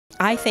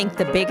I think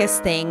the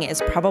biggest thing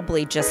is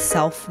probably just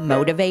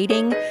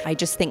self-motivating. I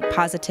just think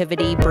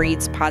positivity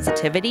breeds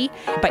positivity,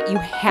 but you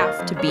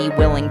have to be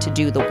willing to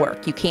do the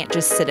work. You can't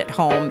just sit at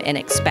home and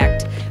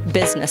expect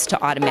business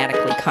to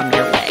automatically come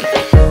your way.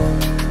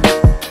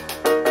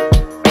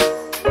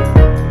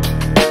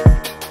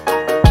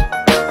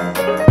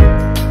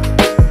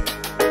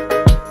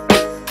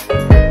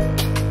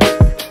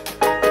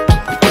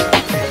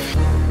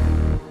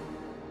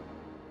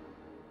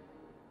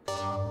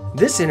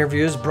 This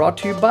interview is brought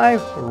to you by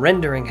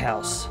Rendering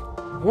House.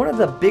 One of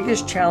the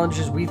biggest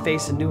challenges we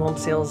face in new home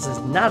sales is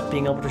not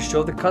being able to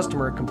show the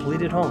customer a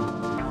completed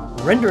home.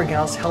 Rendering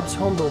House helps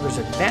home builders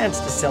advance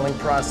the selling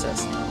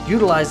process,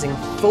 utilizing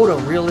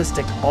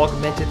photorealistic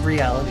augmented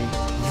reality,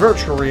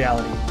 virtual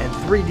reality, and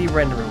 3D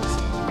renderings.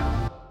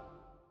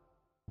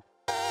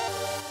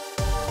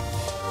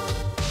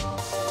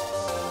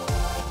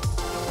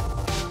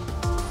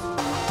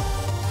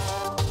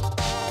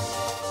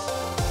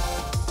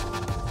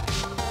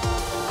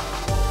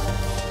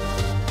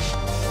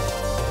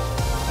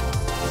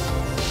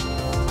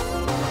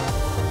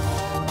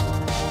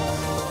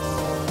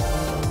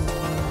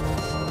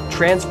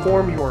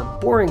 Transform your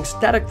boring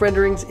static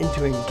renderings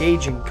into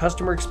engaging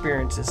customer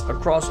experiences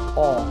across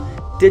all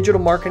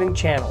digital marketing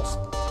channels.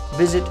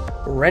 Visit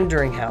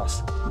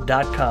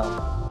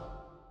renderinghouse.com.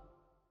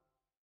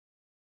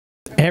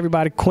 Hey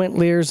everybody, Quint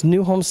Lear's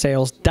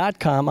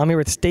newhomesales.com. I'm here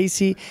with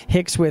Stacy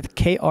Hicks with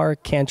KR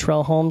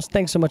Cantrell Homes.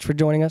 Thanks so much for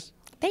joining us.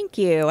 Thank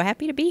you.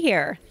 Happy to be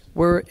here.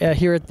 We're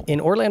here in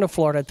Orlando,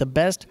 Florida at the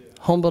Best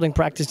Home Building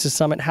Practices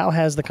Summit. How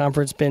has the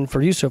conference been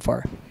for you so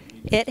far?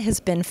 It has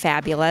been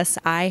fabulous.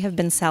 I have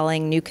been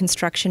selling new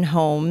construction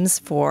homes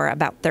for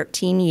about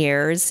 13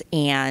 years,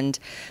 and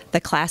the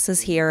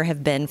classes here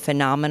have been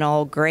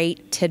phenomenal.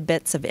 Great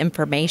tidbits of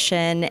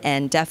information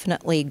and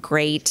definitely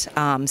great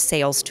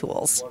sales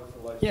tools.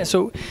 Yeah,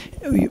 so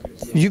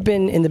you've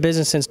been in the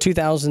business since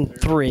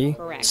 2003.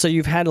 Correct. So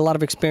you've had a lot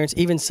of experience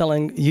even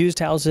selling used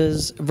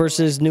houses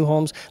versus new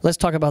homes. Let's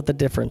talk about the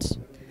difference.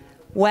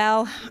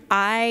 Well,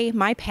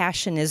 my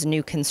passion is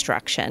new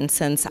construction.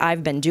 Since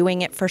I've been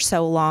doing it for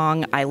so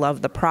long, I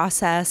love the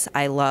process.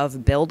 I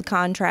love build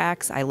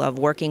contracts. I love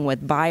working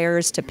with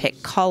buyers to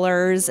pick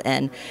colors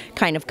and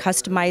kind of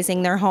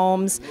customizing their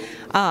homes.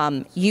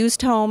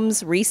 Used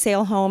homes,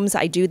 resale homes,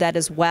 I do that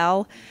as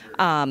well.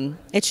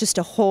 It's just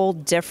a whole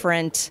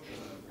different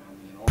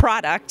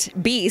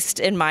beast,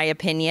 in my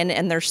opinion,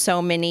 and there's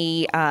so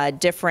many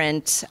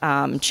different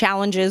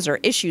challenges or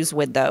issues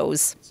with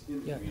those.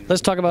 Yeah.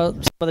 Let's talk about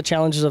some of the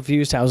challenges of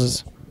used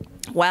houses.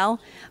 Well,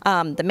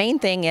 the main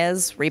thing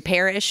is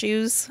repair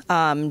issues.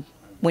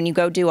 When you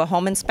go do a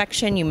home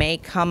inspection, you may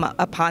come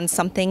upon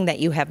something that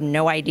you have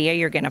no idea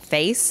you're going to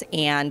face,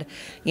 and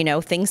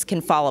things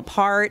can fall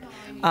apart.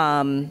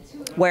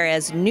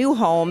 Whereas new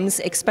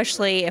homes,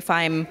 especially if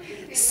I'm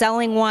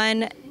selling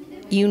one,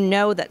 you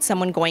know that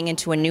someone going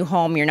into a new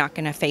home, you're not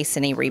going to face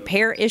any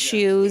repair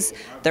issues.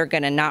 They're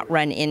going to not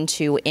run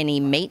into any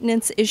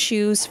maintenance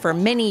issues for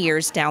many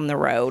years down the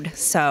road.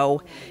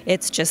 So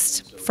it's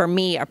just, for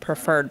me, a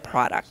preferred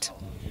product.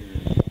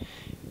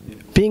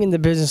 Being in the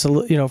business,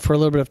 for a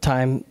little bit of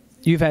time,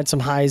 you've had some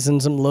highs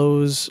and some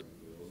lows.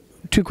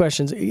 Two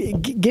questions.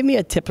 Give me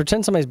a tip.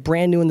 Pretend somebody's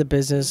brand new in the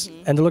business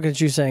and they're looking at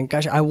you saying,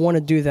 gosh, I want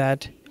to do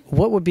that.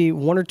 What would be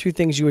one or two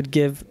things you would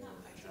give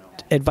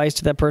advice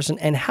to that person,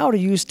 and how do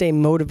you stay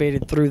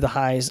motivated through the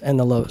highs and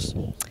the lows?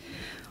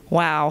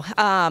 Wow.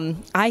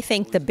 I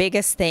think the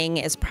biggest thing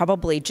is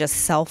probably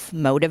just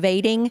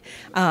self-motivating.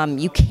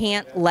 You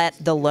can't let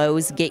the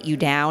lows get you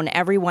down.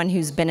 Everyone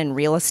who's been in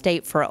real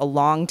estate for a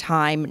long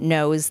time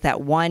knows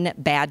that one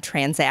bad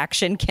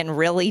transaction can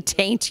really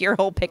taint your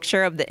whole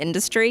picture of the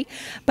industry.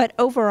 But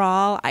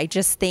overall, I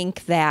just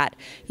think that,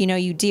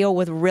 you deal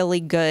with really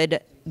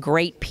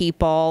great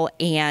people,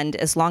 and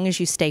as long as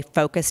you stay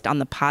focused on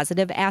the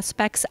positive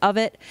aspects of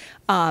it,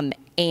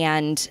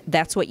 and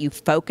that's what you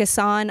focus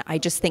on, I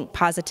just think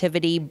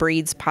positivity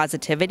breeds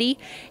positivity.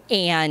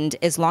 And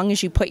as long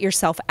as you put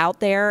yourself out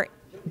there,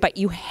 but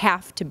you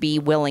have to be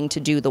willing to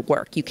do the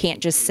work. You can't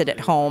just sit at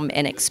home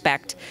and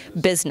expect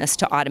business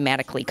to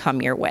automatically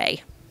come your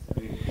way.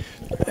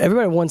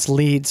 Everybody wants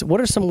leads. What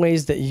are some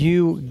ways that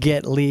you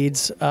get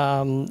leads?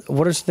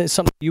 What are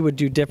something you would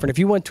do different? If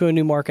you went to a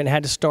new market and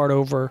had to start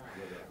over,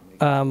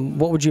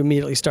 what would you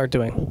immediately start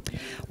doing?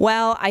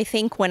 Well, I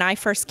think when I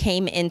first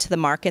came into the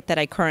market that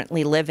I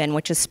currently live in,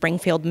 which is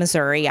Springfield,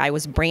 Missouri, I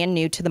was brand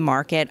new to the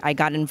market. I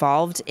got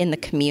involved in the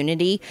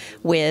community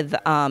with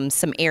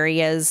some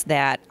areas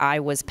that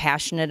I was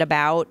passionate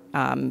about,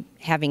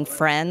 having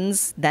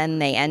friends. Then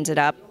they ended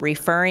up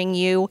referring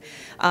you.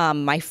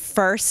 My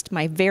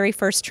very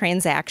first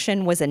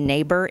transaction was a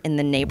neighbor in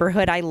the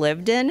neighborhood I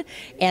lived in,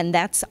 and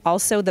that's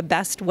also the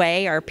best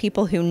way, are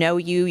people who know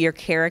you, your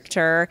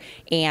character,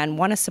 and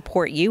want to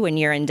support you in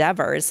your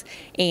endeavors.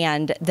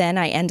 And then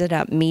I ended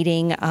up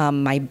meeting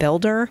my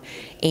builder,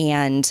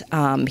 and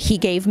he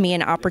gave me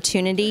an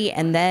opportunity,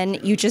 and then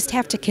you just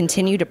have to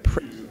continue to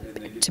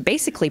to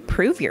basically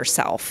prove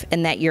yourself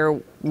and that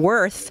you're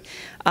worth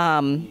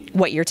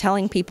what you're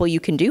telling people you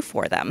can do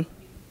for them.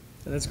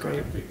 That's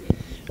great.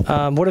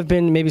 What have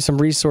been maybe some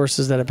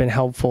resources that have been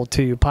helpful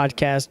to you?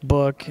 Podcast,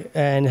 book,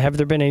 and have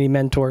there been any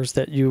mentors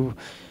that you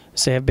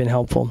say have been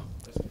helpful?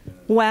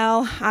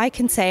 Well, I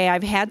can say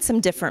I've had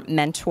some different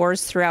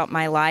mentors throughout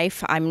my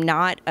life. I'm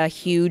not a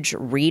huge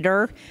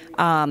reader.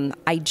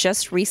 I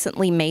just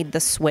recently made the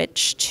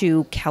switch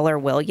to Keller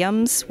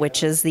Williams,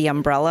 which is the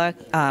umbrella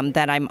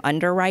that I'm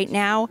under right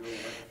now.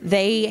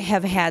 They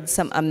have had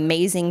some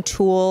amazing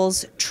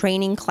tools,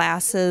 training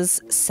classes,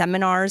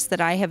 seminars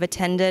that I have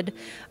attended.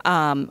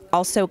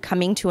 Also,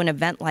 coming to an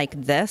event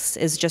like this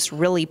is just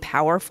really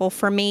powerful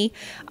for me.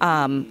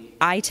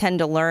 I tend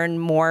to learn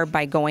more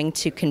by going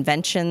to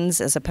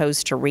conventions as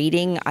opposed to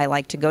reading. I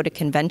like to go to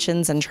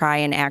conventions and try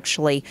and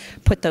actually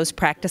put those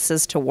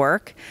practices to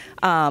work.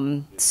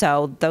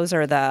 So those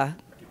are the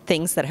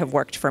things that have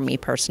worked for me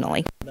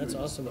personally. That's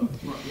awesome.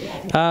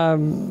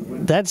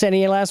 That's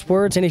any last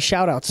words, any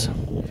shout outs?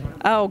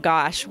 Oh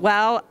gosh,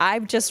 well,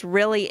 I've just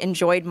really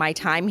enjoyed my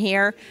time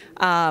here.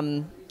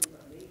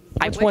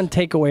 What's one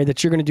takeaway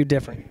that you're going to do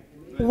different?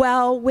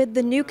 Well, with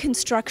the new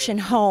construction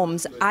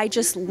homes, I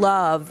just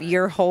love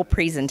your whole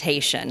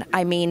presentation.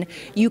 I mean,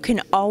 you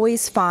can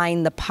always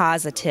find the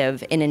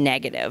positive in a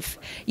negative.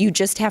 You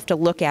just have to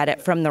look at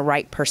it from the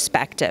right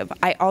perspective.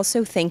 I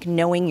also think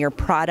knowing your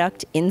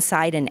product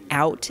inside and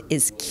out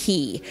is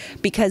key,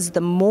 because the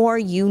more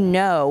you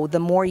know, the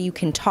more you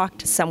can talk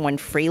to someone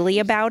freely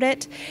about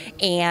it.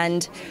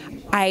 And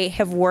I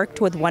have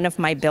worked with one of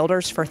my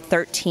builders for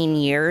 13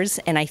 years,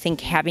 and I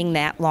think having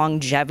that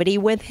longevity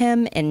with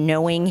him and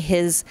knowing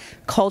his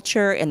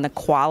culture and the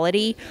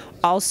quality,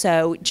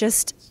 also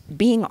just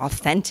being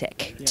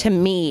authentic to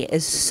me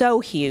is so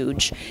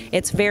huge.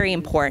 It's very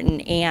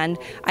important. And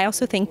I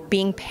also think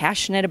being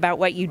passionate about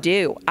what you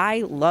do.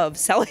 I love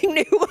selling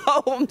new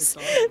homes.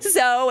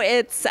 So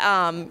it's,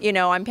 you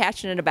know, I'm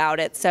passionate about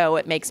it. So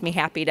it makes me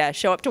happy to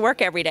show up to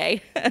work every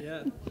day.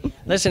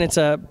 Listen, it's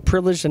a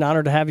privilege and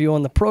honor to have you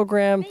on the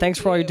program. Thanks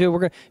for all you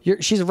do.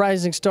 She's a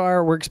rising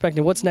star. We're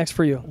expecting. What's next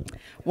for you?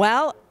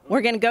 Well,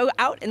 we're going to go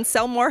out and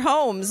sell more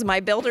homes. My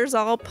builder's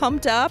all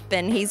pumped up,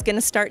 and he's going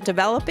to start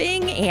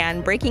developing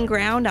and breaking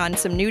ground on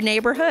some new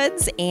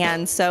neighborhoods,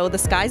 and so the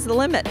sky's the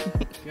limit.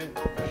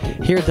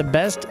 Here at the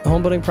Best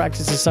Home Building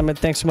Practices Summit,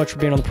 thanks so much for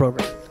being on the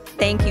program.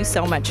 Thank you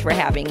so much for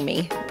having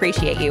me.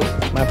 Appreciate you.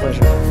 My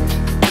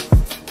pleasure.